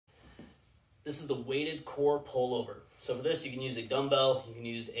This is the weighted core pullover. So for this, you can use a dumbbell, you can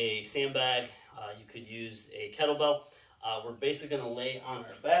use a sandbag, you could use a kettlebell. We're basically going to lay on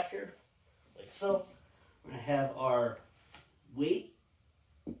our back here, like so. We're going to have our weight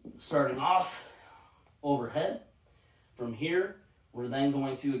starting off overhead. From here, we're then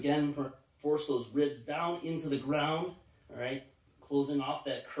going to, again, force those ribs down into the ground, all right, closing off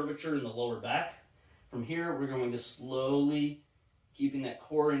that curvature in the lower back. From here, we're going to slowly, keeping that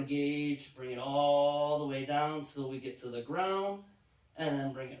core engaged, bring it all the way down until we get to the ground, and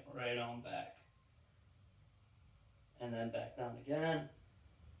then bring it right on back. And then back down again,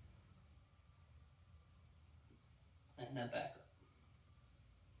 and then back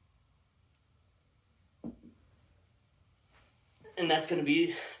up. And that's going to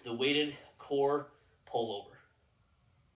be the weighted core pullover.